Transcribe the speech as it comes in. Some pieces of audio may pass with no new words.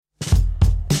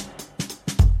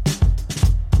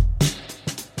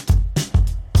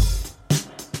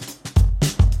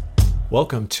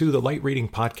Welcome to the Light Reading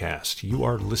Podcast. You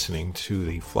are listening to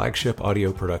the flagship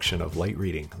audio production of Light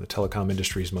Reading, the telecom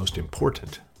industry's most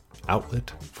important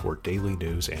outlet for daily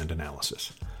news and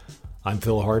analysis. I'm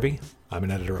Phil Harvey. I'm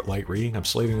an editor at Light Reading. I'm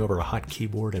slaving over a hot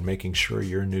keyboard and making sure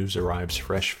your news arrives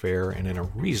fresh, fair, and in a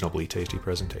reasonably tasty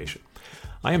presentation.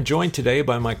 I am joined today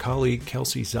by my colleague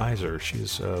Kelsey Ziser.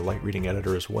 She's a Light Reading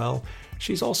editor as well.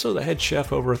 She's also the head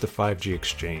chef over at the 5G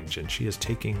Exchange, and she is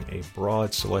taking a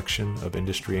broad selection of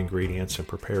industry ingredients and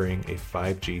preparing a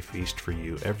 5G feast for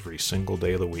you every single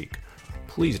day of the week.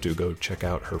 Please do go check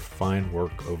out her fine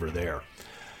work over there.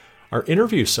 Our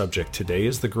interview subject today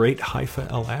is the great Haifa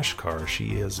El-Ashkar.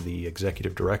 She is the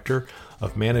executive director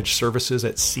of managed services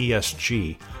at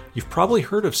CSG. You've probably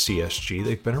heard of CSG.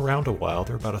 They've been around a while.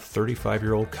 They're about a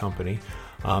 35-year-old company.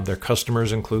 Their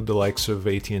customers include the likes of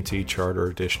AT&T,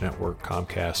 Charter, Dish Network,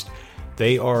 Comcast.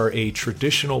 They are a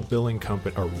traditional billing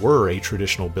company, or were a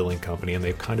traditional billing company, and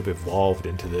they've kind of evolved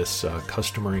into this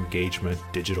customer engagement,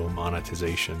 digital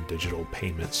monetization, digital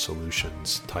payment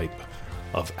solutions type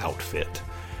of outfit.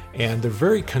 And they're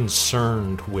very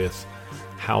concerned with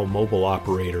how mobile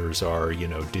operators are,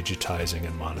 digitizing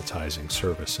and monetizing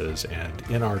services. And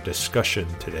in our discussion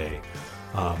today,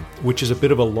 which is a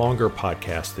bit of a longer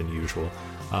podcast than usual,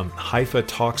 Haifa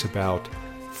talks about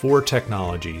 4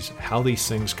 technologies, how these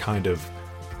things kind of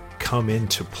come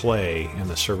into play in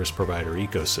the service provider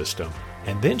ecosystem.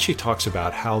 And then she talks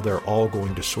about how they're all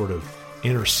going to sort of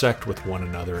intersect with one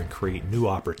another and create new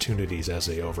opportunities as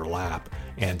they overlap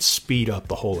and speed up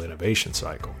the whole innovation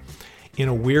cycle. In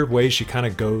a weird way, she kind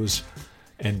of goes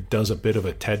and does a bit of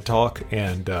a TED Talk,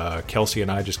 and Kelsey and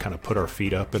I just kind of put our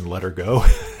feet up and let her go.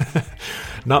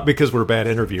 Not because we're bad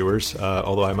interviewers,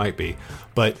 although I might be,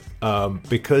 but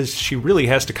because she really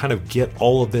has to kind of get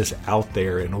all of this out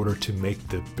there in order to make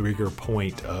the bigger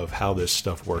point of how this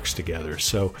stuff works together.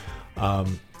 So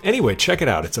anyway, check it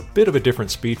out. It's a bit of a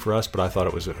different speed for us, but I thought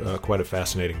it was quite a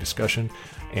fascinating discussion,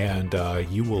 and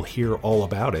you will hear all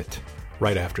about it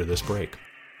right after this break.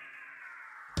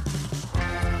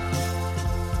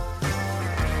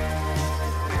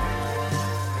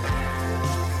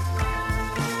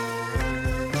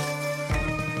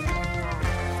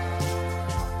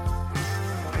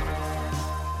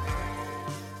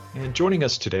 And joining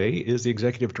us today is the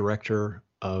Executive Director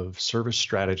of Service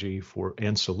Strategy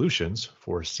and Solutions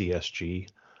for CSG.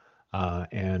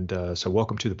 So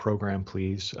welcome to the program,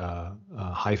 please,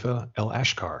 Haifa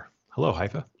El-Ashkar. Hello,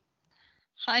 Haifa.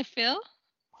 Hi, Phil.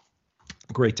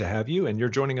 Great to have you. And you're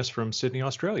joining us from Sydney,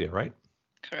 Australia, right?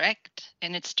 Correct.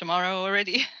 And it's tomorrow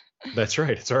already. That's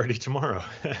right. It's already tomorrow.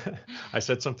 I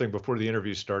said something before the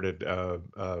interview started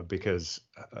because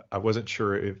I wasn't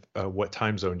sure if what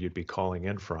time zone you'd be calling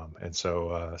in from. And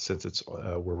so since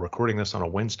we're recording this on a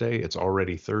Wednesday, it's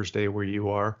already Thursday where you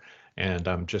are. And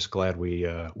I'm just glad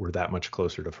we're that much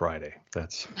closer to Friday.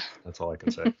 That's all I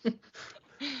can say.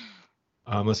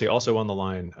 Let's see. Also on the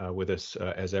line with us,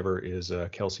 as ever, is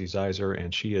Kelsey Ziser,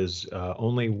 and she is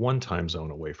only one time zone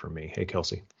away from me. Hey,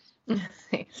 Kelsey.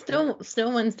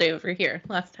 Still Wednesday over here.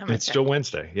 Last time it's still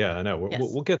Wednesday. Yeah, I know. Yes.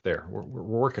 We'll get there. We're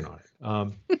working on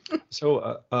it.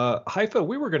 So, Haifa,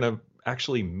 we were going to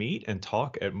actually meet and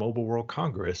talk at Mobile World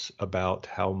Congress about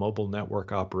how mobile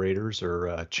network operators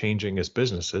are changing as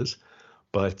businesses.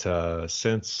 But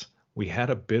since we had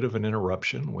a bit of an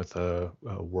interruption with a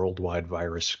worldwide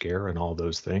virus scare and all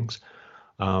those things,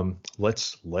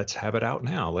 let's have it out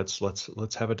now.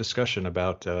 Let's have a discussion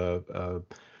about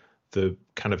the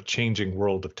kind of changing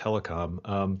world of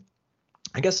telecom.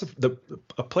 I guess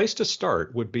a place to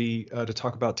start would be to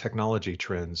talk about technology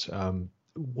trends.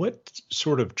 What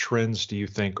sort of trends do you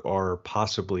think are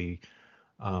possibly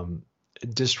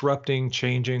disrupting,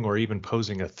 changing, or even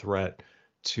posing a threat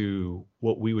to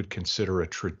what we would consider a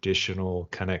traditional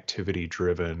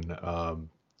connectivity-driven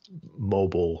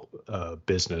mobile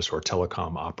business or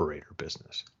telecom operator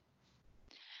business?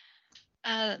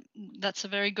 That's a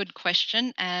very good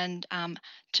question. And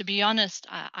to be honest,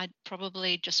 I'd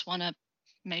probably just want to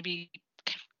maybe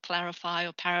clarify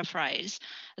or paraphrase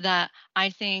that I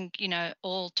think,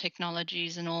 all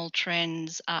technologies and all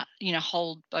trends,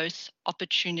 hold both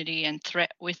opportunity and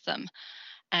threat with them.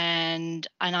 And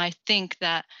I think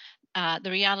that the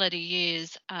reality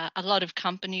is a lot of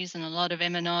companies and a lot of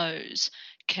MNOs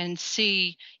can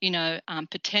see,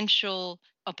 potential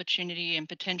opportunity and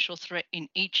potential threat in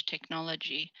each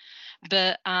technology.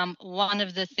 But one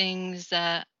of the things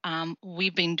that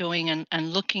we've been doing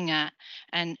and looking at,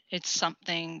 and it's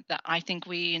something that I think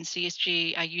we in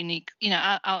CSG are unique,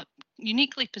 are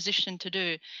uniquely positioned to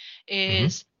do,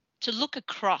 is to look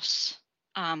across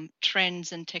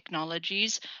trends and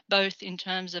technologies, both in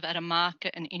terms of at a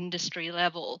market and industry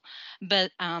level,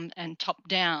 but and top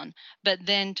down, but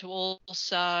then to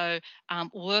also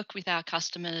work with our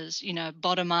customers,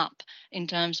 bottom up in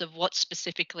terms of what's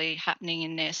specifically happening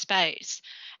in their space.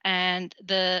 And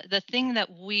the thing that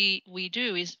we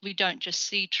do is we don't just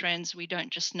see trends, we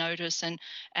don't just notice and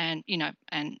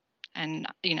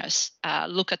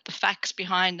look at the facts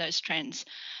behind those trends,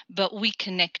 but we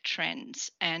connect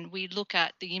trends and we look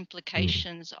at the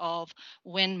implications of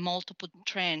when multiple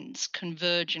trends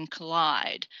converge and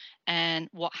collide and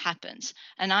what happens.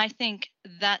 And I think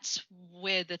that's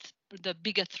where the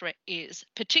bigger threat is,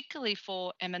 particularly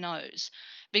for MNOs,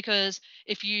 because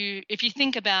if you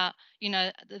think about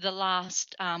the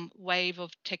last wave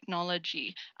of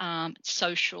technology,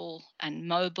 social and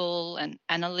mobile and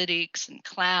analytics and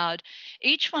cloud,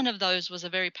 each one of those was a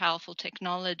very powerful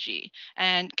technology,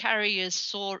 and carriers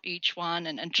saw each one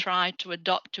and tried to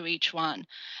adopt to each one.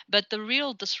 But the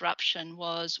real disruption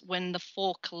was when the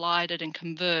four collided and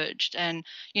converged, and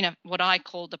what I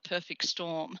call the perfect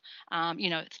storm.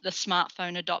 The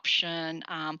smartphone adoption,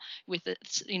 with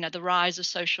the rise of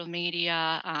social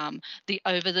media, the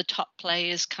over-the-top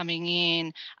players coming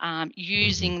in,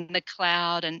 using the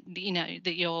cloud and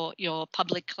your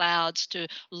public clouds to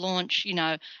launch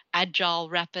agile,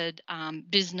 rapid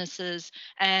businesses.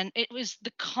 And it was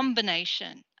the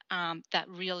combination that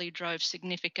really drove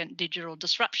significant digital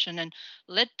disruption and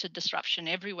led to disruption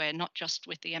everywhere, not just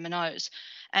with the MNOs.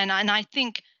 And I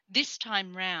think this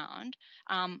time round,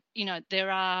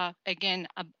 there are, again,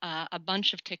 a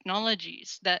bunch of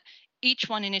technologies that each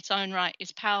one in its own right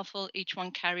is powerful. Each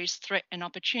one carries threat and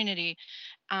opportunity,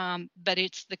 but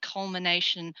it's the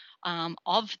culmination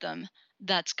of them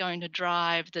that's going to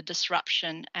drive the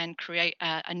disruption and create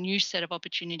a new set of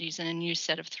opportunities and a new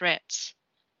set of threats.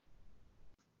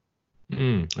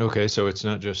 Okay, so it's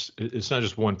not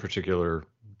just one particular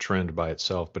trend by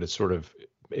itself, but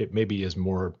it maybe is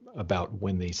more about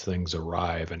when these things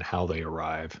arrive and how they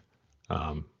arrive,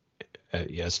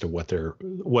 as to what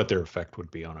their effect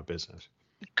would be on a business.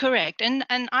 Correct. And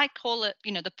I call it,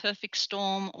 the perfect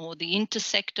storm or the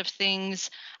intersect of things.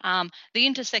 The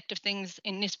intersect of things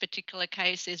in this particular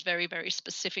case is very, very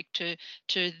specific to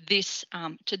this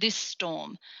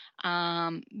storm,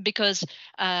 because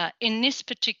in this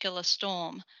particular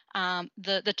storm,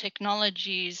 the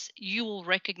technologies you will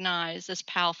recognize as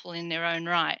powerful in their own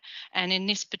right. And in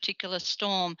this particular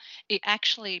storm, it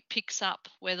actually picks up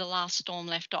where the last storm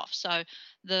left off. So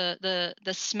the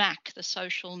SMAC, the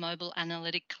social mobile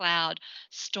analytic cloud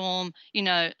storm,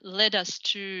 led us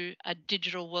to a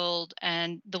digital world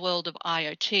and the world of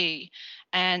IoT.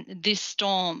 And this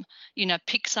storm,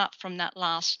 picks up from that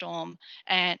last storm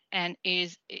and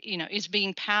is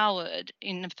being powered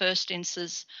in the first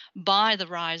instance by the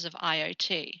rise of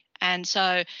IoT. And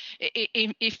so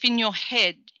if in your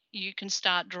head you can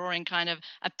start drawing kind of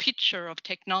a picture of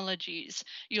technologies,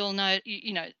 you'll know,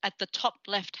 at the top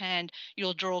left hand,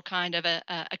 you'll draw kind of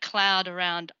a cloud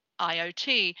around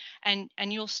IoT, and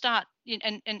you'll start,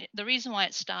 and the reason why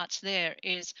it starts there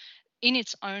is, in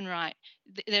its own right,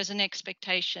 there's an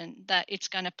expectation that it's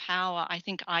going to power, I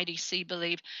think IDC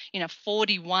believe,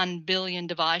 41 billion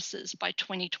devices by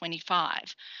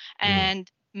 2025. And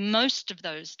most of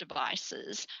those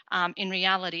devices, in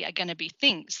reality, are going to be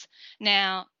things.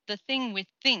 Now, the thing with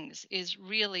things is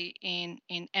really in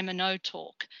MNO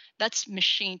talk, that's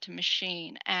machine to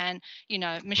machine. And,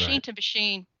 machine to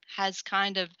machine has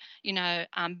kind of,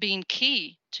 been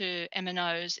key to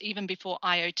MNOs even before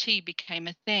IoT became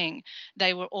a thing.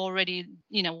 They were already,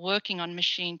 working on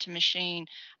machine to machine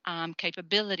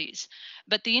capabilities.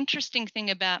 But the interesting thing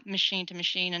about machine to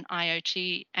machine and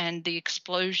IoT and the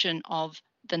explosion of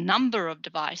the number of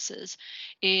devices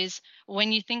is,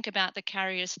 when you think about the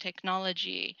carrier's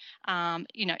technology,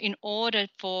 in order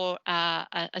for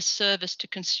a service to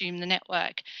consume the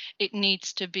network, it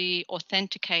needs to be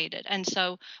authenticated. And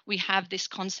so we have this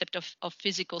concept of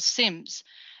physical SIMs.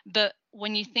 But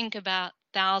when you think about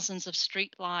thousands of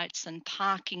street lights and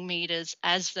parking meters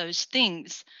as those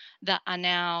things that are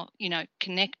now,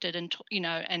 connected and,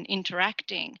 and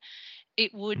interacting,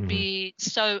 it would be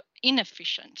so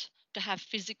inefficient to have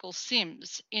physical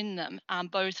SIMs in them,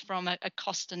 both from a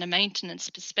cost and a maintenance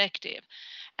perspective.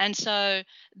 And so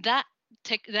that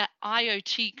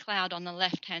IoT cloud on the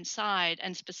left-hand side,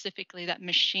 and specifically that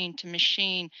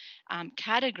machine-to-machine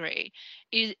category,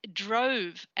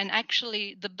 drove, and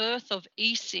actually the birth of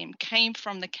eSIM came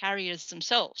from the carriers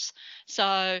themselves.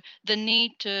 So the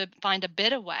need to find a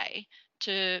better way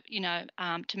to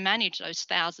to manage those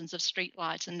thousands of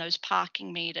streetlights and those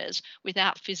parking meters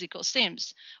without physical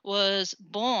SIMs was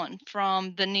born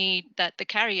from the need that the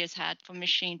carriers had for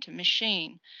machine to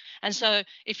machine. And so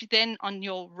if then on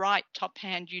your right top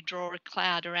hand you draw a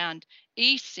cloud around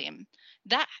eSIM,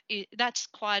 that's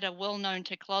quite a well-known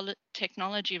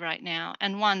technology right now,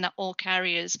 and one that all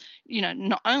carriers,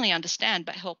 not only understand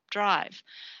but help drive.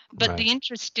 But the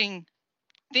interesting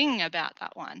thing about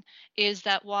that one is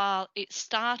that while it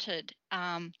started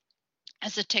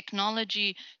as a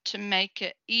technology to make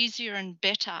it easier and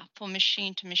better for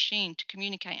machine to machine to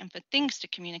communicate and for things to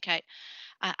communicate,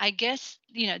 I guess,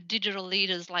 digital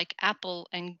leaders like Apple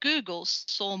and Google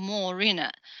saw more in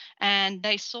it, and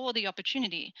they saw the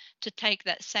opportunity to take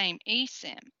that same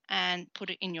eSIM and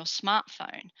put it in your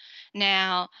smartphone.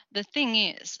 Now, the thing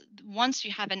is, once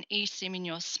you have an eSIM in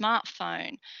your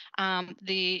smartphone,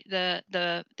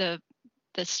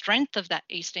 the strength of that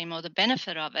eSIM, or the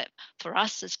benefit of it for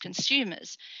us as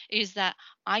consumers, is that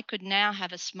I could now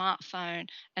have a smartphone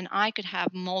and I could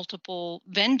have multiple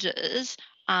vendors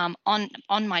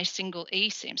on my single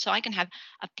eSIM. So I can have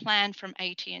a plan from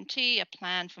AT&T, a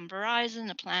plan from Verizon,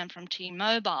 a plan from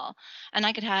T-Mobile, and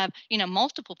I could have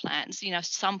multiple plans.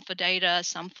 Some for data,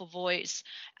 some for voice,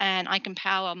 and I can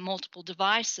power multiple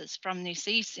devices from this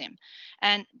eSIM.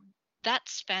 And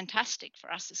that's fantastic for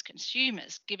us as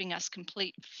consumers, giving us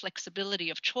complete flexibility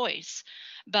of choice.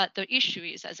 But the issue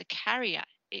is, as a carrier,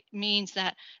 it means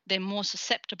that they're more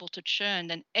susceptible to churn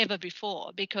than ever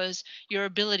before, because your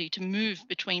ability to move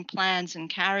between plans and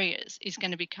carriers is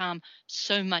going to become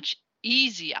so much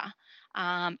easier.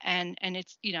 And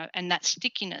it's and that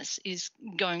stickiness is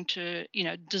going to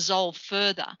dissolve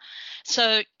further.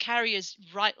 So carriers,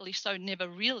 rightly so, never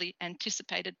really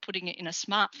anticipated putting it in a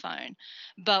smartphone.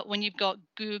 But when you've got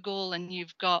Google and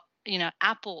you've got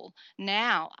Apple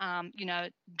now,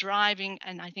 driving,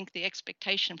 and I think the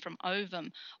expectation from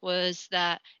Ovum was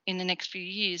that in the next few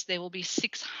years there will be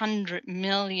 600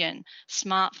 million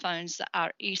smartphones that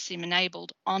are eSIM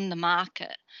enabled on the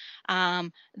market.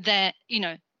 That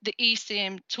the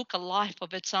eSIM took a life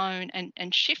of its own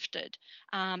and shifted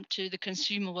to the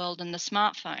consumer world and the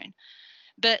smartphone.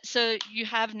 But so you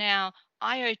have now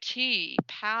IoT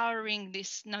powering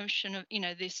this notion of,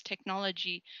 this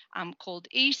technology called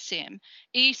eSIM.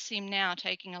 eSIM now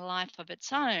taking a life of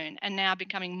its own and now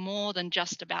becoming more than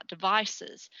just about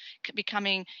devices,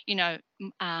 becoming,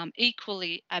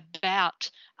 equally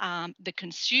about the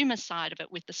consumer side of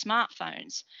it with the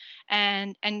smartphones.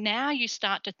 And now you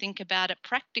start to think about it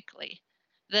practically.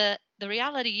 The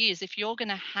reality is, if you're going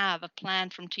to have a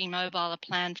plan from T-Mobile, a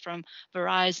plan from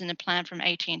Verizon, a plan from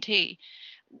AT&T,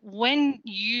 when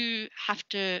you have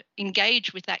to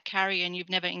engage with that carrier and you've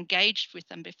never engaged with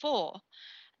them before,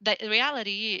 the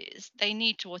reality is they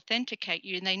need to authenticate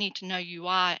you and they need to know you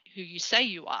are who you say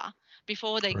you are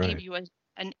before they give you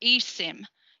an eSIM,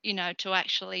 to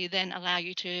actually then allow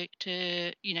you to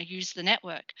use the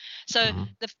network. So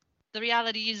the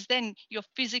reality is then you're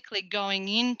physically going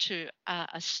into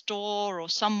a store or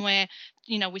somewhere,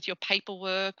 with your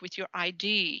paperwork, with your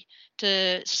ID,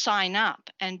 to sign up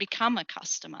and become a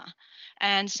customer.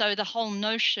 And so the whole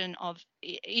notion of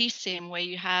eSIM, where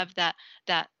you have that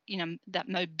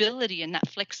mobility and that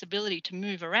flexibility to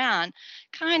move around,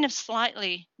 kind of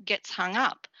slightly gets hung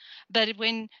up. But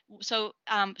so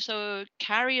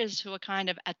carriers who are kind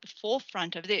of at the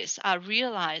forefront of this are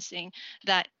realizing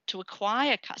that to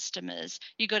acquire customers,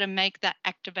 you've got to make that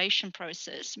activation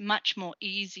process much more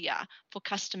easier for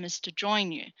customers to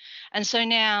join you. And so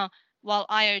now, while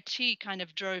IoT kind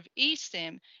of drove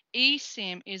eSIM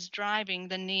is driving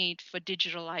the need for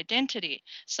digital identity,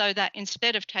 so that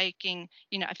instead of taking,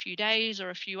 a few days or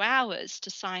a few hours to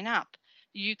sign up,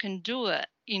 you can do it,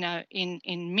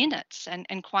 in minutes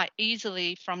and quite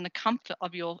easily from the comfort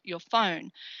of your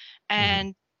phone.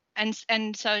 And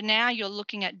so now you're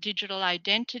looking at digital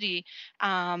identity,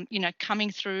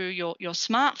 coming through your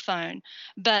smartphone.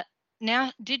 But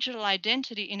now digital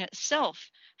identity in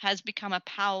itself has become a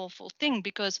powerful thing,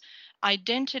 because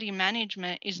identity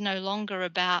management is no longer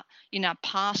about,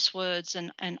 passwords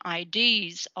and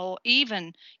IDs, or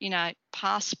even,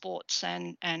 passports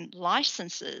and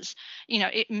licenses.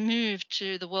 It moved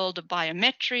to the world of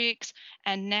biometrics,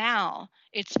 and now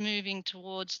it's moving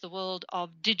towards the world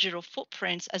of digital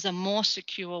footprints as a more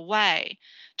secure way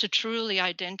to truly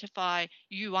identify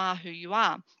you are who you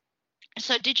are.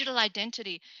 So digital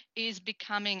identity is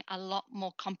becoming a lot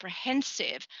more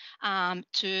comprehensive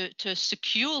to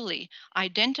securely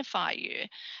identify you.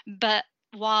 But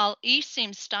while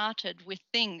eSIM started with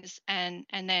things and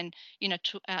then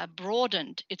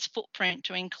broadened its footprint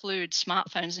to include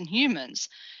smartphones and humans,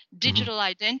 digital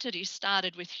identity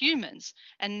started with humans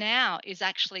and now is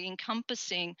actually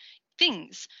encompassing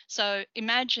things. So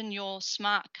imagine your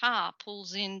smart car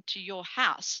pulls into your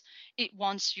house. It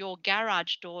wants your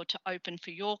garage door to open for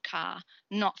your car,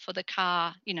 not for the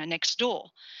car, next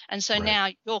door. And so Right. now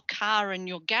your car and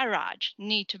your garage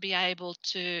need to be able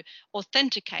to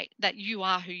authenticate that you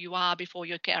are who you are before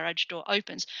your garage door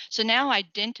opens. So now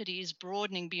identity is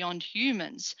broadening beyond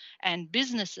humans and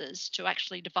businesses to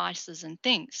actually devices and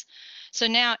things. So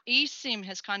now eSIM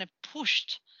has kind of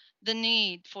pushed the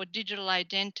need for digital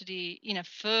identity,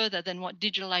 further than what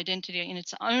digital identity in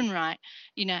its own right,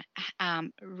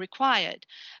 required.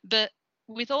 But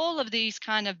with all of these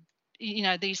kind of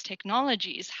these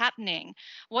technologies happening,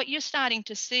 what you're starting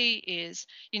to see is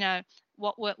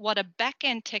what are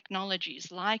back-end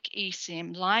technologies like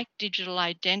eSIM, like digital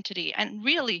identity, and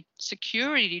really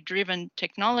security-driven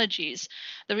technologies.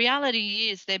 The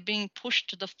reality is they're being pushed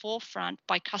to the forefront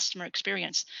by customer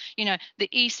experience. The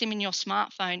eSIM in your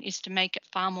smartphone is to make it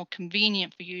far more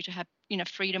convenient for you to have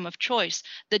freedom of choice.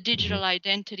 The digital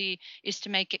identity is to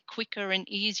make it quicker and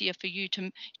easier for you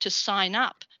to sign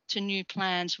up to new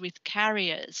plans with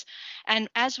carriers. And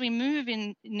as we move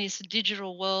in this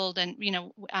digital world, and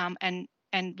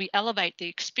and we elevate the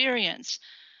experience,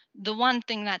 the one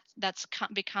thing that's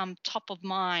become top of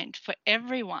mind for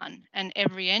everyone and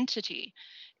every entity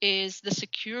is the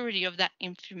security of that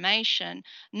information,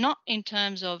 not in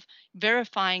terms of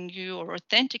verifying you or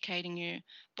authenticating you,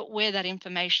 but where that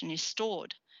information is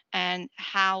stored and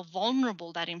how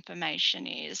vulnerable that information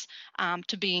is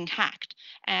to being hacked.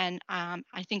 And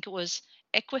I think it was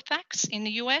Equifax in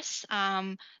the US,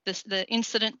 the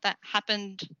incident that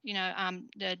happened,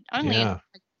 only Yeah.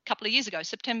 a couple of years ago,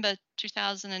 September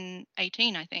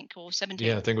 2018, I think, or Yeah,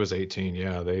 17. I think it was 18.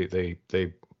 Yeah,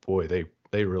 boy,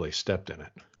 they really stepped in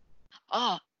it.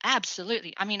 Oh,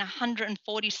 absolutely. I mean,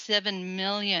 147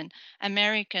 million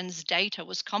Americans' data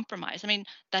was compromised. I mean,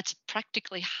 that's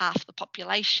practically half the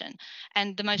population.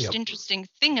 And the most Yep. interesting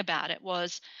thing about it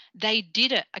was they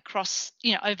did it across,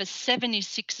 over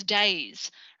 76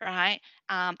 days, right?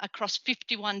 Across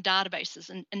 51 databases,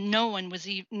 and no one was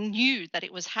even knew that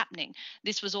it was happening.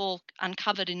 This was all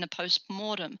uncovered in the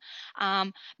post-mortem.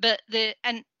 But the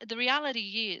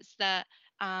reality is that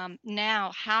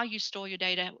now how you store your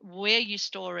data, where you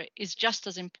store it, is just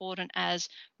as important as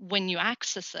when you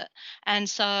access it. And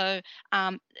so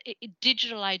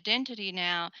digital identity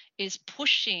now is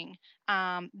pushing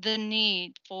the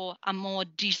need for a more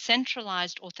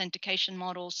decentralized authentication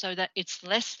model so that it's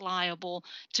less liable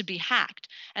to be hacked.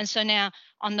 And so now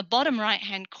on the bottom right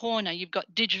hand corner, you've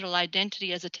got digital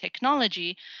identity as a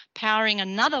technology powering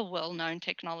another well-known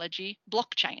technology,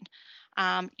 blockchain.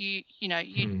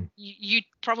 You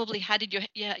probably had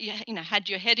had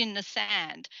your head in the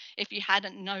sand if you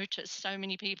hadn't noticed so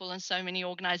many people and so many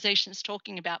organizations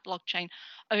talking about blockchain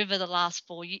over the last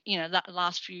that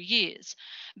last few years.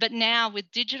 But now with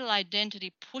digital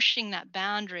identity pushing that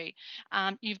boundary,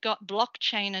 you've got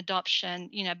blockchain adoption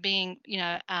being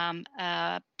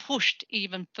pushed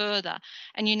even further,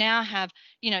 and you now have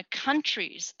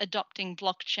countries adopting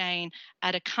blockchain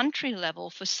at a country level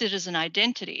for citizen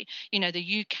identity.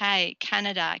 The UK,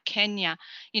 Canada, Kenya,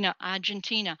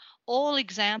 Argentina, all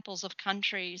examples of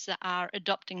countries that are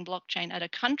adopting blockchain at a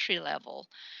country level.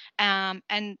 And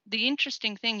the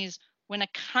interesting thing is when a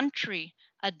country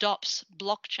adopts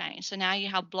blockchain, so now you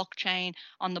have blockchain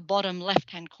on the bottom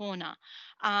left-hand corner,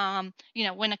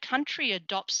 when a country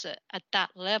adopts it at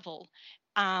that level,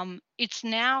 it's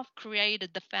now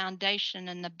created the foundation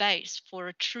and the base for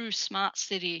a true smart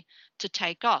city to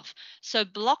take off. So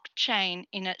blockchain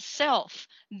in itself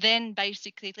then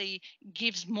basically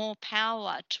gives more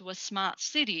power to a smart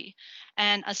city,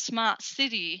 and a smart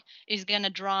city is going to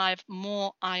drive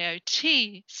more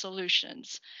IoT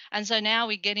solutions. And so now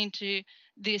we get into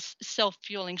this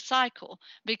self-fueling cycle,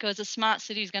 because a smart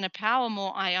city is going to power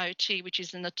more IoT, which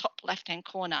is in the top left-hand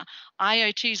corner.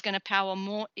 IoT is going to power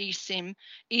more eSIM.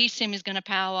 eSIM is going to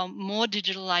power more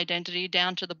digital identity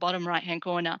down to the bottom right-hand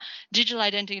corner. Digital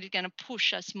identity is going to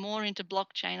push us more into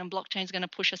blockchain, and blockchain is going to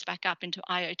push us back up into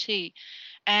IoT.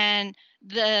 And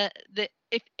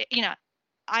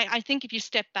I think if you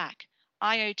step back,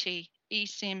 IoT,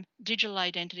 eSIM, digital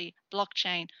identity,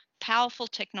 blockchain, powerful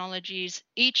technologies,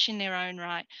 each in their own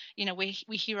right.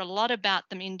 We hear a lot about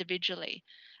them individually,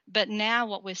 but now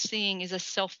what we're seeing is a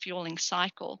self-fueling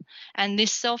cycle. And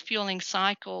this self-fueling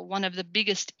cycle, one of the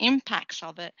biggest impacts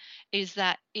of it is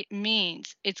that it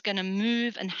means it's going to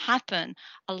move and happen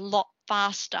a lot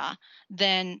faster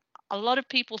than a lot of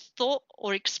people thought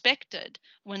or expected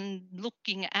when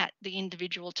looking at the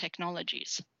individual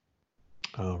technologies.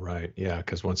 Oh, right. Yeah,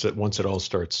 because once it all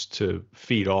starts to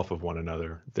feed off of one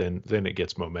another, then it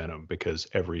gets momentum, because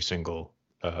every single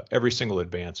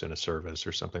advance in a service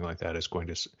or something like that is going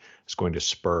to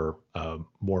spur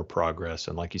more progress.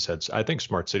 And like you said, I think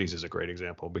smart cities is a great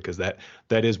example, because that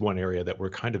is one area that we're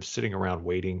kind of sitting around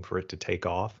waiting for it to take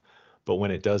off. But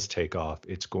when it does take off,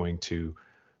 it's going to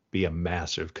be a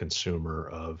massive consumer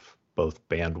of both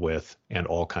bandwidth and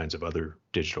all kinds of other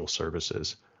digital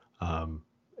services. Um,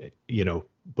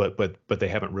 but they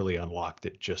haven't really unlocked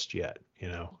it just yet.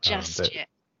 Yet.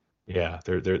 Yeah,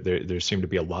 there seem to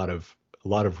be a lot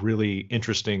of really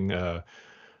interesting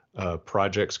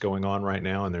projects going on right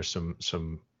now, and there's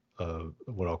some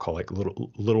what I'll call like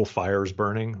little fires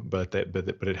burning, but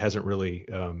it hasn't really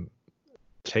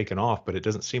taken off. But it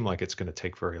doesn't seem like it's going to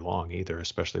take very long either,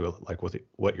 especially with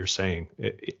what you're saying,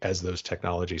 as those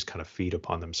technologies kind of feed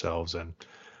upon themselves and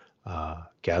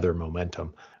gather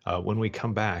momentum. When we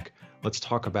come back, let's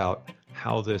talk about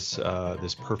how this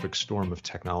perfect storm of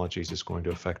technologies is going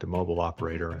to affect a mobile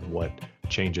operator, and what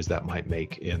changes that might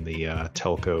make in the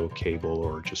telco, cable,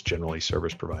 or just generally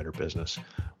service provider business.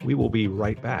 We will be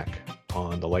right back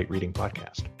on the Light Reading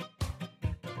Podcast.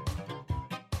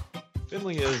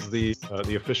 Finley is the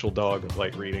official dog of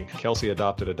Light Reading. Kelsey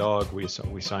adopted a dog. We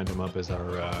signed him up as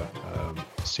our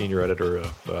senior editor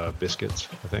of Biscuits,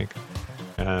 I think.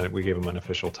 And we gave him an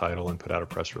official title and put out a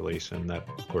press release, and that,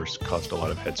 of course, caused a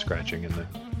lot of head scratching in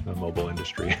the mobile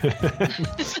industry.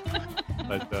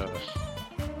 But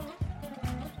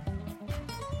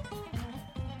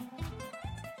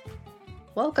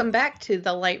welcome back to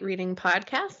the Light Reading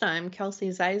Podcast. I'm Kelsey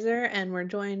Zeiser, and we're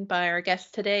joined by our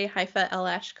guest today, Haifa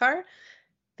El-Ashkar.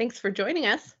 Thanks for joining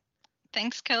us.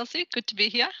 Thanks, Kelsey. Good to be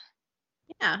here.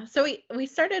 Yeah, so we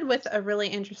started with a really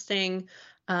interesting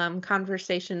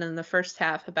conversation in the first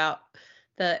half about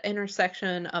the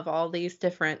intersection of all these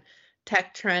different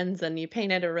tech trends, and you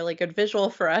painted a really good visual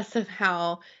for us of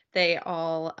how they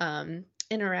all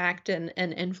interact and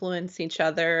influence each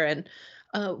other. And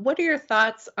what are your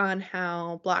thoughts on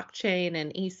how blockchain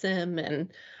and eSIM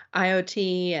and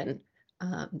IoT and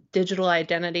digital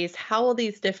identities, how will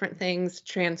these different things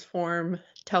transform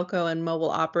telco and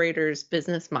mobile operators'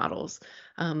 business models?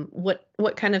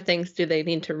 What kind of things do they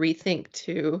need to rethink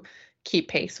to keep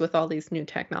pace with all these new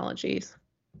technologies?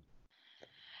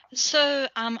 So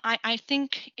I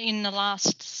think in the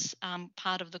last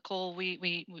part of the call,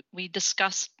 we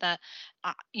discussed that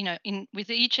with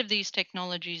each of these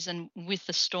technologies and with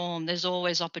the storm, there's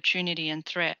always opportunity and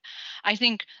threat. I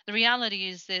think the reality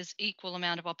is there's equal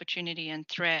amount of opportunity and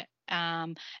threat.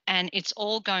 And it's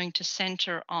all going to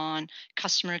center on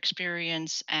customer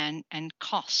experience and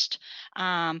cost.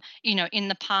 In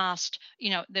the past,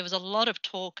 there was a lot of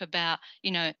talk about,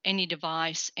 any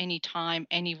device, anytime,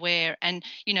 anywhere. And,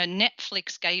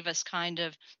 Netflix gave us kind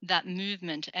of that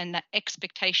movement and that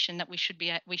expectation that we should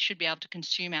be able to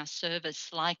consume our service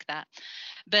like that.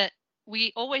 But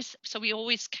we always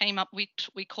came up, we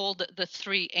called it the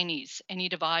 3 Any's: any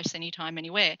device, anytime,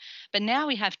 anywhere. But now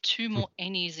we have 2 more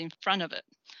Any's in front of it,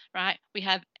 right? We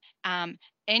have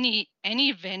any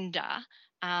vendor,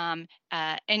 any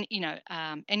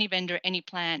vendor, any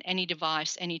plan, any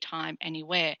device, anytime,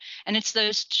 anywhere. And it's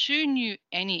those 2 new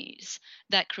Any's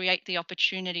that create the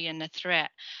opportunity and the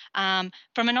threat. From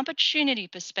an opportunity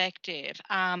perspective,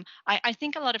 I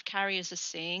think a lot of carriers are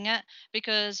seeing it,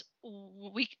 because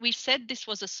we said this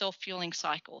was a self-fueling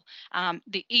cycle.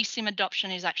 The eSIM adoption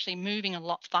is actually moving a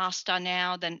lot faster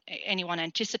now than anyone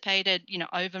anticipated.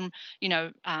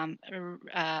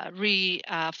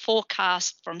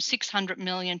 Forecast from 600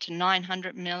 million to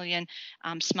 900 million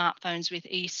smartphones with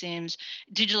eSIMs.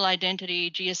 Digital identity,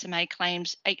 GSMA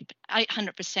claims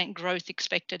 800% growth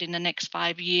expected in the next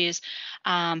 5 years.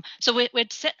 So we're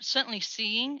certainly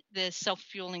seeing the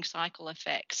self-fueling cycle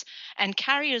effects. And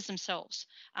carriers themselves,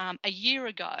 a year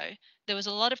ago, there was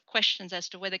a lot of questions as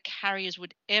to whether carriers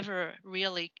would ever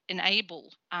really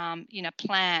enable,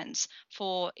 plans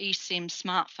for eSIM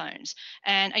smartphones.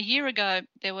 And a year ago,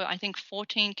 there were, I think,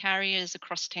 14 carriers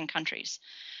across 10 countries.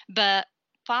 But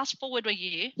fast forward a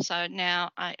year, so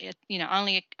now,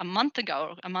 only a month and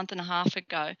a half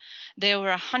ago, there were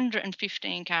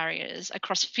 115 carriers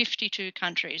across 52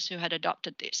 countries who had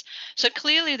adopted this. So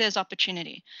clearly there's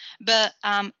opportunity. But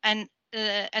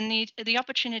the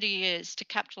opportunity is to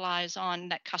capitalize on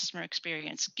that customer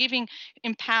experience,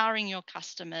 empowering your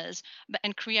customers,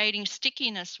 and creating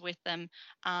stickiness with them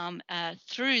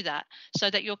through that, so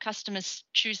that your customers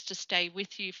choose to stay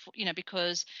with you,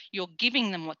 because you're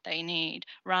giving them what they need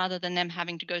rather than them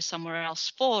having to go somewhere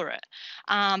else for it.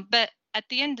 But at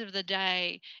the end of the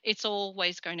day, it's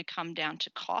always going to come down to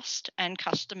cost, and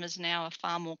customers now are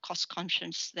far more cost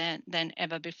conscious than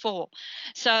ever before.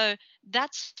 So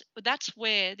that's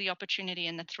where the opportunity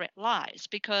and the threat lies,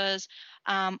 because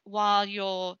while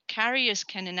your carriers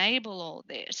can enable all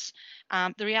this,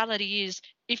 the reality is,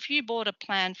 if you bought a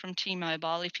plan from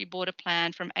T-Mobile, if you bought a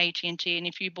plan from AT&T, and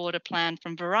if you bought a plan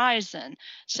from Verizon,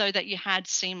 so that you had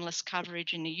seamless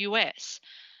coverage in the US,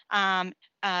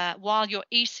 while your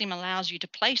eSIM allows you to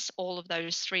place all of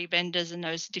those three vendors and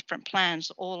those different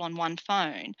plans all on one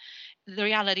phone, the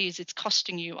reality is it's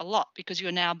costing you a lot, because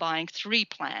you're now buying three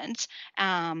plans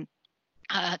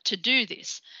to do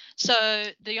this. So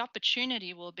the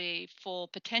opportunity will be for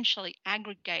potentially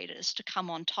aggregators to come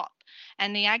on top.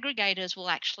 And the aggregators will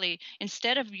actually,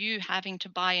 instead of you having to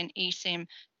buy an eSIM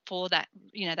for that,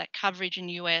 that coverage in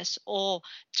US, or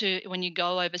to, when you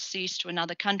go overseas to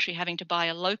another country, having to buy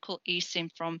a local eSIM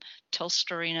from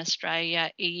Telstra in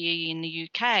Australia, EE in the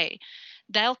UK,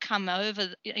 they'll come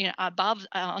over, above,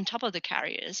 on top of the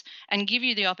carriers, and give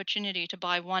you the opportunity to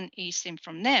buy one eSIM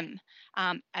from them,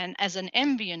 and as an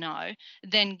MVNO,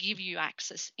 then give you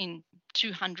access in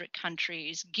 200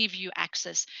 countries, give you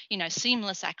access,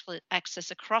 seamless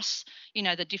access across,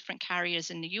 the different carriers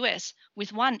in the US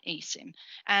with one eSIM.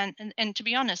 And to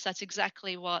be honest, that's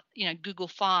exactly what Google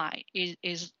Fi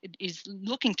is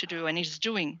looking to do and is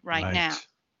doing right now.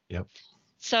 Yep.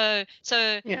 So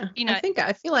yeah,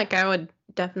 I feel like I would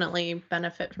definitely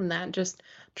benefit from that. Just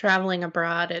traveling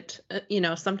abroad,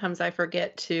 sometimes I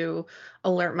forget to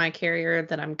alert my carrier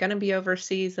that I'm going to be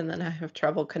overseas, and then I have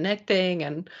trouble connecting.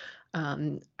 And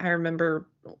I remember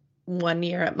one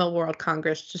year at Mobile World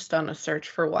Congress, just on a search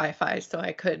for Wi-Fi, so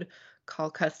I could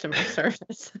call customer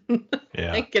service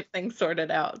and get things sorted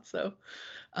out. So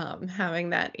having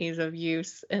that ease of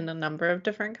use in a number of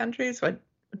different countries would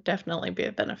definitely be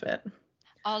a benefit.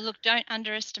 Oh, look, don't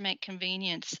underestimate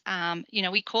convenience.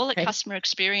 We call it customer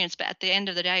experience, but at the end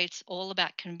of the day, it's all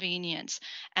about convenience.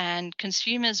 And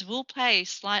consumers will pay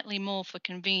slightly more for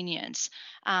convenience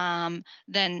than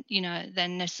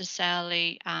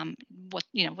necessarily what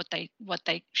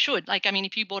they should. Like, I mean,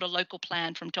 if you bought a local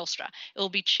plan from Telstra, it'll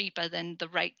be cheaper than the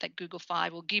rate that Google Fi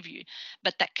will give you.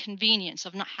 But that convenience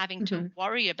of not having to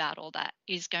worry about all that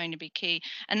is going to be key.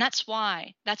 And that's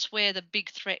where the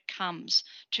big threat comes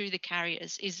to the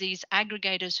carriers, is these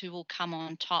aggregators who will come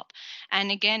on top.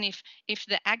 And again, if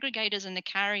the aggregators and the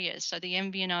carriers, so the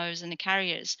MVNOs and the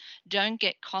carriers, don't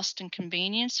get cost and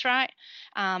convenience right,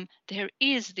 there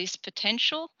is this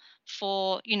potential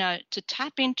for to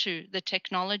tap into the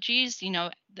technologies,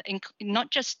 not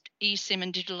just eSIM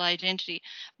and digital identity,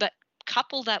 but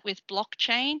couple that with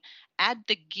blockchain, add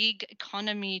the gig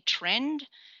economy trend,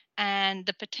 and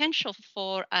the potential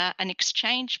for an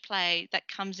exchange play that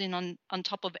comes in on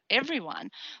top of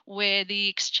everyone, where the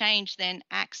exchange then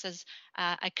acts as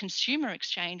a consumer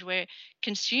exchange, where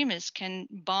consumers can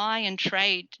buy and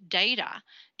trade data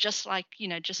just like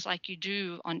you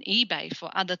do on eBay for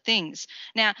other things.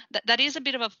 Now, that is a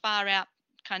bit of a far out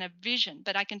kind of vision,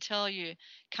 but I can tell you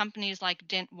companies like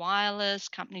Dent Wireless,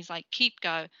 companies like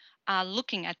KeepGo are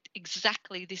looking at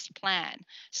exactly this plan.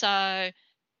 So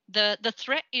the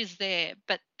threat is there,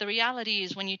 but the reality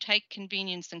is, when you take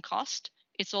convenience and cost,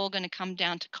 it's all going to come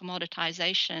down to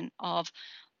commoditization of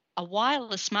a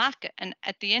wireless market. And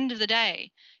at the end of the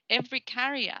day, every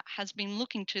carrier has been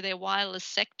looking to their wireless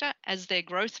sector as their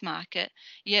growth market,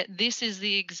 yet this is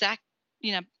the exact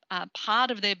part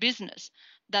of their business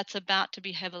that's about to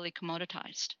be heavily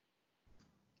commoditized.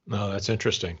 No, that's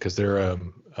interesting, because they're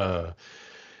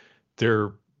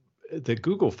the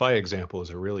Google Fi example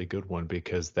is a really good one,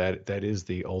 because that is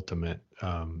the ultimate.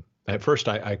 At first,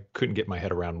 I couldn't get my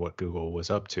head around what Google was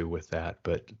up to with that,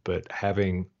 but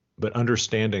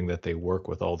understanding that they work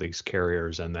with all these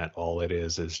carriers, and that all it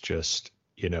is just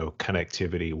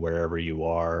connectivity wherever you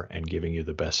are, and giving you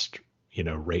the best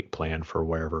rate plan for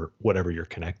whatever you're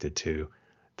connected to.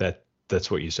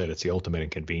 That's what you said. It's the ultimate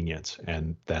inconvenience,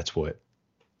 and that's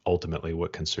ultimately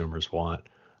what consumers want.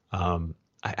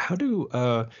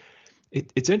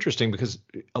 It's interesting, because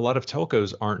a lot of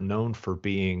telcos aren't known for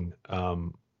being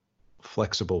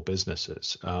flexible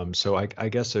businesses. So I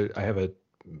guess I have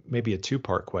maybe a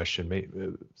two-part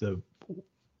question.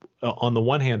 On the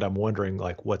one hand, I'm wondering,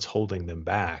 like, what's holding them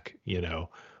back,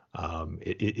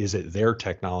 Is it their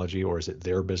technology, or is it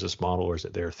their business model, or is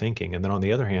it their thinking? And then on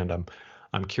the other hand,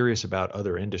 I'm curious about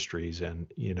other industries, and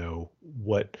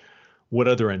what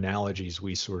other analogies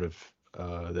we sort of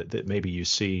that maybe you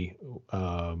see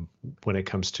when it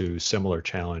comes to similar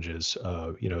challenges,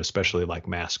 especially like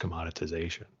mass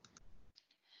commoditization.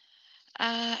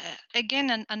 Uh,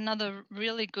 Again, another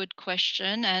really good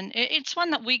question, and it's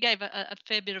one that we gave a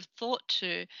fair bit of thought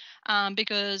to,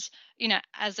 because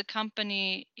as a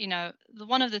company,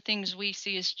 one of the things we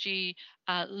CSG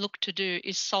look to do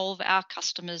is solve our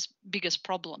customers' biggest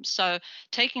problems. So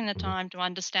taking the time to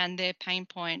understand their pain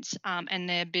points and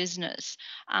their business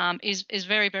is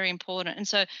very, very important. And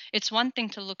so it's one thing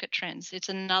to look at trends; it's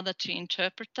another to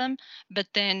interpret them. But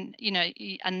then,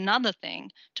 another thing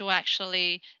to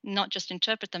actually not just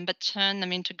interpret them, but turn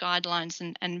them into guidelines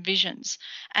and visions.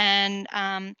 And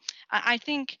I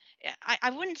think I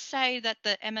wouldn't say that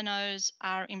the M&Os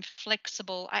are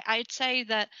inflexible. I'd say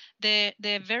that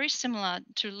they're very similar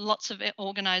to lots of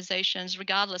organizations,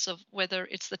 regardless of whether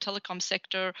it's the telecom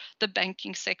sector, the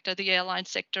banking sector, the airline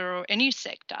sector, or any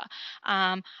sector.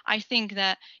 I think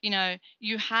that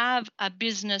you have a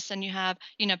business and you have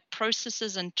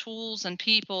processes and tools and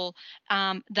people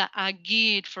that are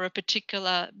geared for a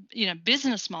particular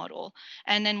business model,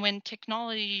 and then when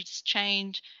technologies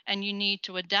change and you need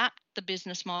to adapt the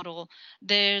business model,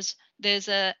 there's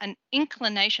an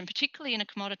inclination, particularly in a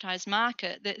commoditized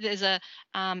market. There's a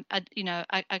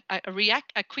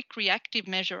quick reactive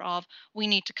measure of we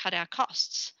need to cut our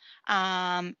costs,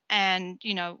 and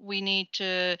we need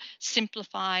to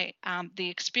simplify the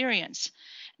experience.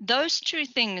 Those two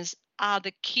things are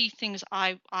the key things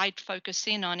I'd focus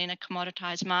in on in a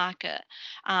commoditized market,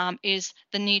 is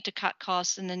the need to cut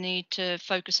costs and the need to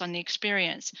focus on the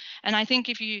experience. And I think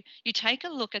if you take a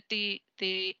look at the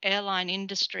airline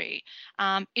industry,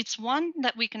 it's one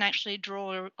that we can actually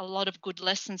draw a lot of good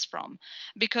lessons from,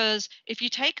 because if you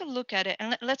take a look at it,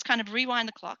 and let's kind of rewind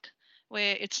the clock,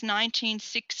 where it's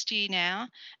 1960 now,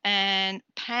 and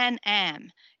Pan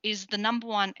Am is the number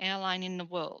one airline in the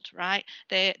world, right?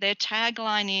 Their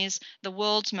tagline is the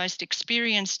world's most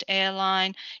experienced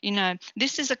airline.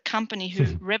 This is a company who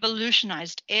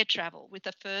revolutionized air travel with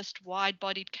the first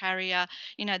wide-bodied carrier.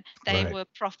 They were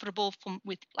profitable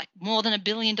with like more than $1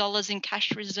 billion in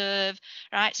cash reserve,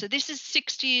 right? So this is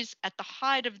 60s at the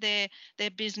height of their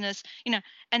business,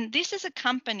 and this is a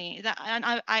company that,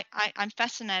 and I'm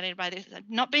fascinated by this.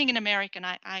 Not being an American,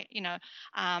 I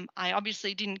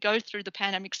obviously didn't go through the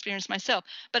Pan Am experience myself,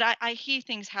 but I hear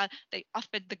things how they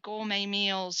offered the gourmet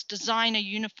meals, designer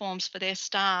uniforms for their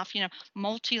staff,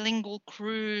 multilingual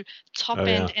crew,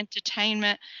 top-end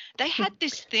entertainment. They had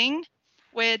this thing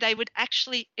where they would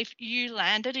actually, if you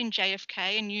landed in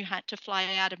JFK and you had to fly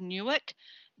out of Newark,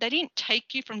 they didn't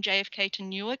take you from JFK to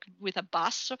Newark with a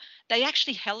bus. They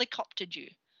actually helicoptered you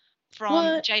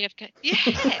from JFK. Yeah.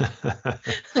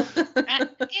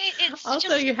 It's also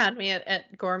just, you had me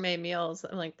at gourmet meals.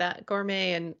 I'm like, that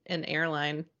gourmet and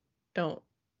airline don't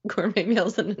gourmet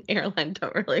meals and an airline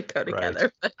don't really go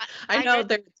together. But I know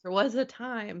there was a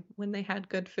time when they had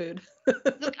good food.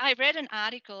 Look, I read an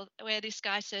article where this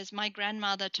guy says, my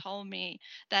grandmother told me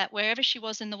that wherever she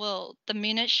was in the world, the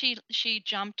minute she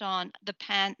jumped on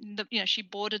she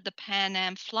boarded the Pan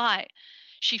Am flight,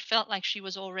 she felt like she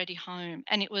was already home.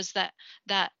 And it was that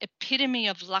epitome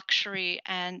of luxury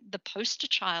and the poster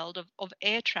child of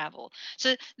air travel.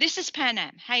 So this is Pan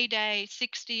Am, heyday,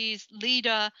 60s,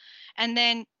 leader. And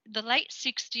then the late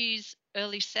 60s,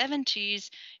 early 70s,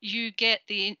 you get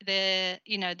the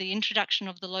introduction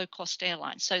of the low cost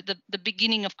airline. So the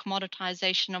beginning of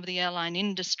commoditization of the airline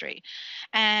industry.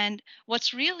 And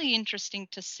what's really interesting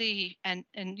to see, and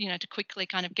to quickly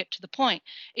kind of get to the point,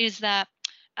 is that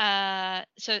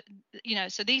so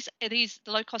these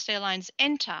low cost airlines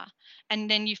enter, and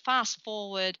then you fast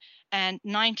forward, and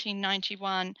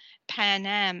 1991, Pan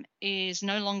Am is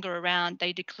no longer around.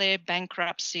 They declare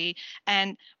bankruptcy,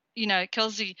 and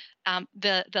Kelsey,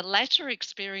 the latter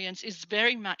experience is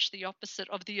very much the opposite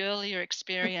of the earlier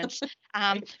experience.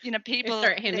 People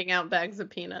start handing out bags of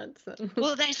peanuts.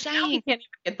 Well, they're saying you can't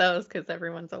even get those because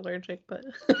everyone's allergic. But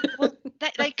well,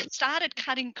 they started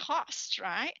cutting costs,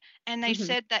 right? And they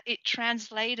said that it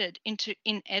translated into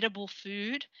inedible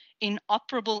food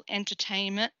inoperable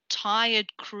entertainment,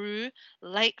 tired crew,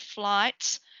 late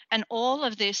flights, and all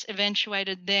of this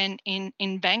eventuated then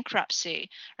in bankruptcy,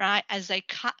 right, as they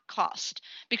cut cost.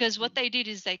 Because what they did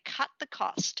is they cut the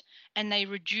cost and they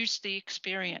reduced the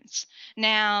experience.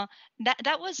 Now,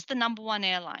 that was the number one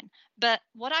airline. But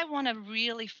what I want to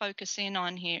really focus in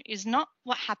on here is not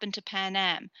what happened to Pan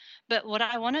Am, but what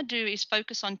I want to do is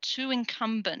focus on two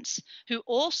incumbents who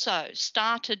also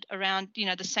started around,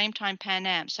 the same time Pan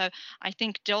Am. So I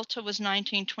think Delta was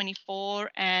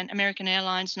 1924 and American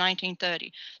Airlines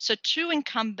 1930. So two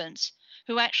incumbents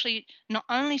who actually not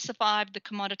only survived the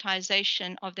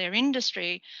commoditization of their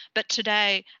industry, but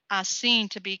today are seen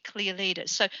to be clear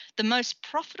leaders. So the most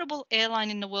profitable airline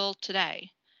in the world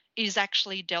today is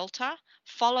actually Delta,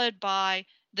 followed by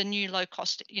the new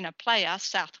low-cost, player,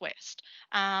 Southwest.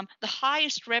 The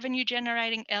highest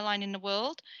revenue-generating airline in the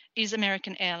world is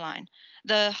American Airline.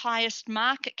 The highest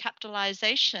market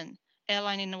capitalization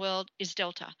airline in the world is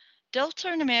Delta. Delta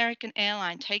and American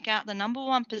Airline take out the number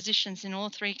one positions in all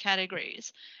three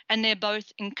categories, and they're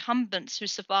both incumbents who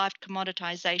survived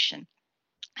commoditization.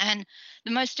 And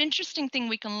the most interesting thing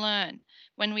we can learn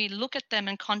when we look at them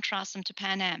and contrast them to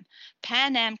Pan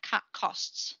Am cut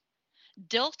costs.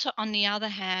 Delta, on the other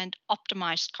hand,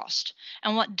 optimized cost.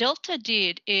 And what Delta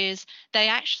did is they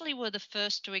actually were the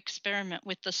first to experiment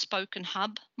with the spoke and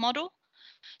hub model.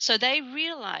 So they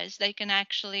realized they can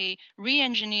actually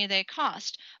re-engineer their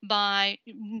cost by,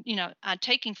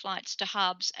 taking flights to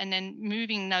hubs and then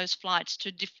moving those flights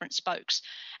to different spokes.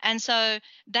 And so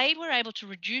they were able to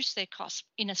reduce their costs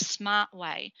in a smart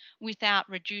way without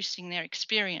reducing their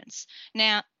experience.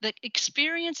 Now, the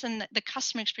experience and the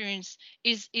customer experience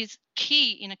is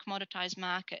key in a commoditized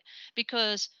market,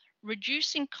 because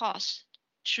reducing costs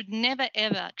should never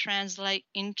ever translate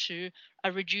into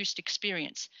a reduced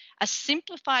experience. A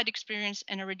simplified experience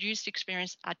and a reduced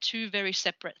experience are two very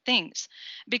separate things,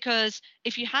 because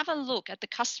if you have a look at the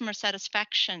customer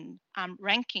satisfaction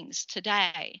rankings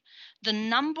today, the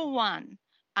number one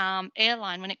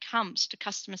airline when it comes to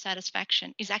customer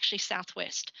satisfaction is actually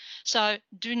Southwest. So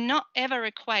do not ever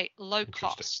equate low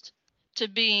cost to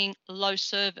being low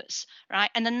service, right?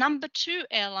 And the number two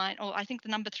airline, or I think the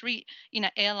number three,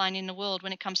 airline in the world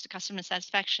when it comes to customer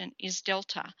satisfaction is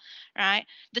Delta, right?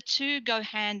 The two go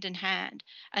hand in hand.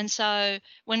 And so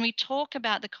when we talk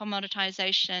about the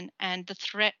commoditization and the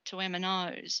threat to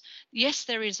M&Os, yes,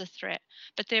 there is a threat,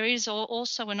 but there is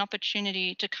also an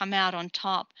opportunity to come out on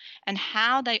top. And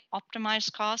how they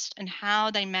optimize cost and how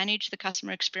they manage the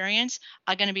customer experience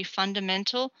are going to be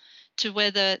fundamental to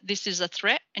whether this is a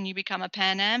threat and you become a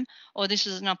Pan Am, or this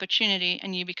is an opportunity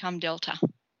and you become Delta.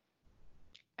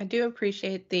 I do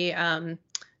appreciate the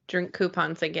drink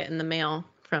coupons I get in the mail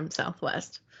from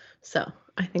Southwest. So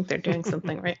I think they're doing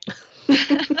something right.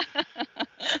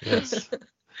 Yes.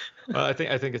 Well, I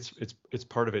think it's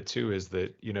part of it too, is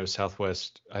that,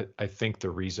 Southwest, I think the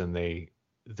reason they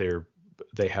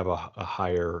have a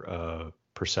higher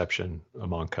perception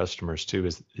among customers too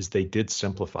is they did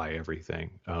simplify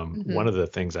everything. One of the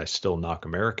things I still knock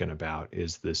American about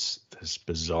is this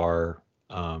bizarre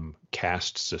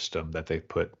caste system that they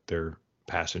put their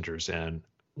passengers in,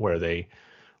 where they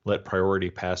let priority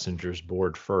passengers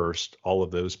board first. All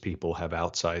of those people have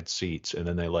outside seats, and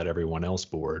then they let everyone else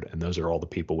board, and those are all the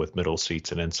people with middle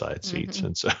seats and inside seats.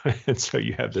 And so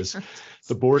you have this,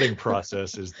 the boarding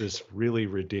process is this really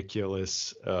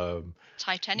ridiculous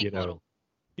Titanic model.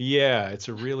 Yeah, it's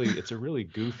a really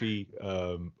goofy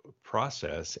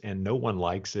process, and no one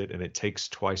likes it, and it takes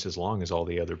twice as long as all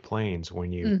the other planes.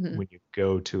 When you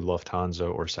go to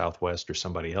Lufthansa or Southwest or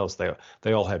somebody else,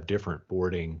 they all have different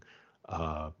boarding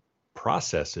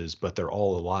processes, but they're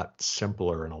all a lot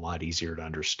simpler and a lot easier to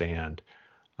understand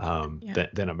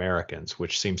than Americans,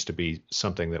 which seems to be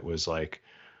something that was like,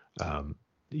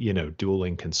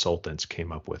 dueling consultants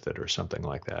came up with it or something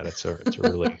like that. It's a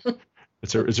really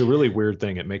it's a really weird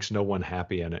thing. It makes no one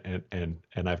happy, and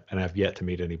I've yet to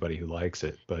meet anybody who likes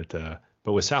it. But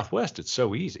with Southwest, it's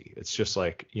so easy. It's just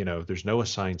like, there's no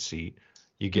assigned seat.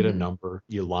 You get a number,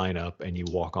 you line up, and you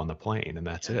walk on the plane, and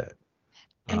that's it.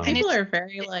 And people are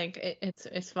very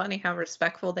it's funny how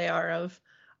respectful they are of,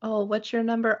 oh, what's your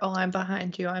number? Oh, I'm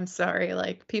behind you. I'm sorry.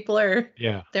 Like, people are,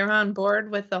 they're on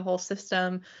board with the whole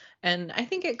system. And I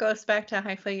think it goes back to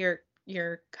Haifa,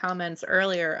 your comments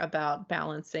earlier about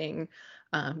balancing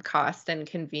cost and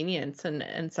convenience.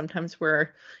 And sometimes we're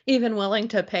even willing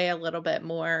to pay a little bit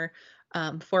more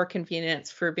for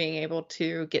convenience, for being able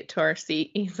to get to our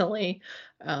seat easily,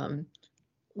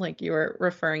 like you were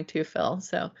referring to, Phil.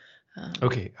 So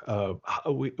Okay,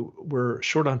 we're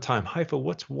short on time. Haifa,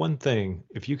 what's one thing,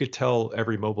 if you could tell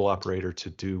every mobile operator to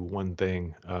do one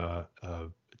thing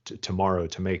tomorrow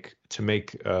to make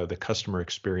the customer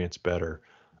experience better,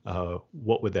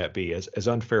 what would that be? As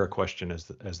unfair a question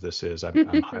as this is,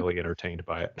 I'm highly entertained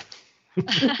by it.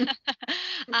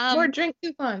 More drink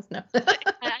coupons. No.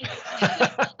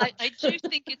 I do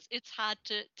think it's hard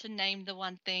to name the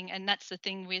one thing, and that's the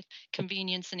thing with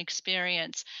convenience and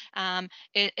experience.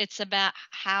 It's about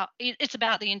it's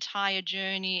about the entire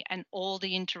journey and all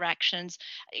the interactions.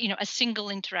 A single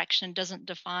interaction doesn't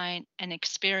define an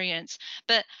experience.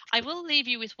 But I will leave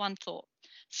you with one thought.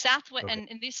 Southwest, Okay.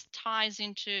 and this ties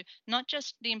into not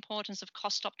just the importance of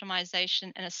cost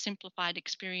optimization and a simplified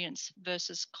experience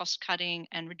versus cost cutting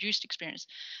and reduced experience,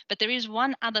 but there is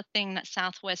one other thing that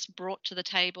Southwest brought to the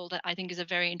table that I think is a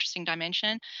very interesting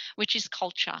dimension, which is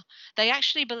culture. They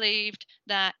actually believed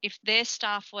that if their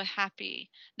staff were happy,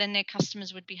 then their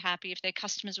customers would be happy. If their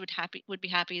customers would be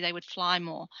happy, they would fly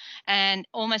more. And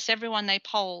almost everyone they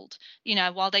polled,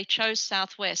 while they chose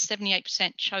Southwest,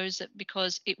 78% chose it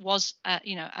because it was, a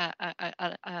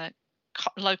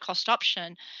low cost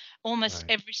option. Almost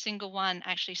Right. every single one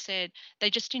actually said they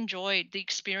just enjoyed the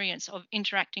experience of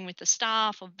interacting with the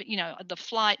staff, of the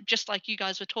flight, just like you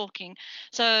guys were talking.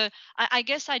 So I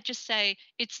guess I'd just say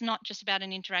it's not just about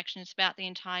an interaction, it's about the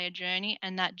entire journey,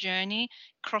 and that journey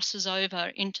crosses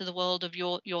over into the world of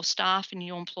your staff and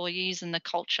your employees and the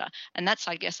culture. And that's,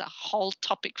 I guess, a whole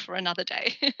topic for another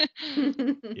day.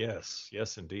 Yes,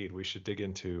 indeed. We should dig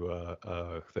into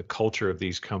the culture of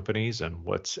these companies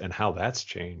and how that's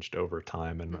changed over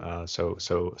time. And so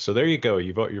there you go.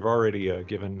 You've already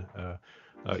given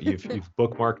you've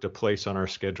bookmarked a place on our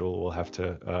schedule. We'll have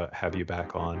to have you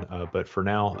back on. But for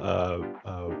now,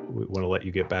 we want to let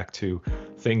you get back to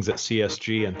things at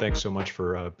CSG. And thanks so much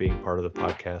for being part of the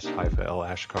podcast, Haifa El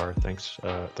Ashkar.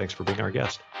 Thanks for being our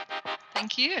guest.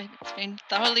 Thank you. It's been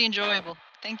thoroughly enjoyable.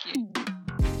 Thank you.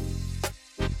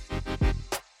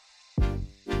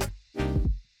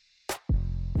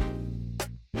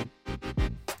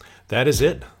 That is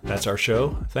it. That's our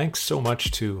show. Thanks so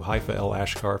much to Haifa El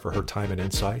Ashkar for her time and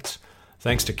insights.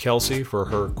 Thanks to Kelsey for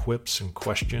her quips and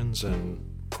questions and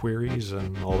queries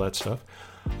and all that stuff.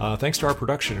 Thanks to our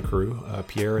production crew,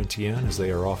 Pierre and Tien, as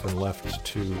they are often left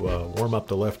to warm up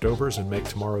the leftovers and make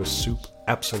tomorrow's soup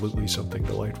absolutely something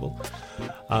delightful.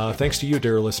 Thanks to you,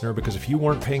 dear listener, because if you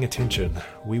weren't paying attention,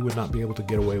 we would not be able to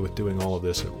get away with doing all of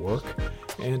this at work.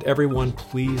 And everyone,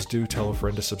 please do tell a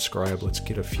friend to subscribe. Let's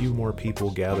get a few more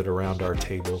people gathered around our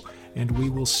table, and we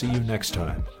will see you next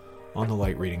time on the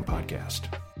Light Reading Podcast.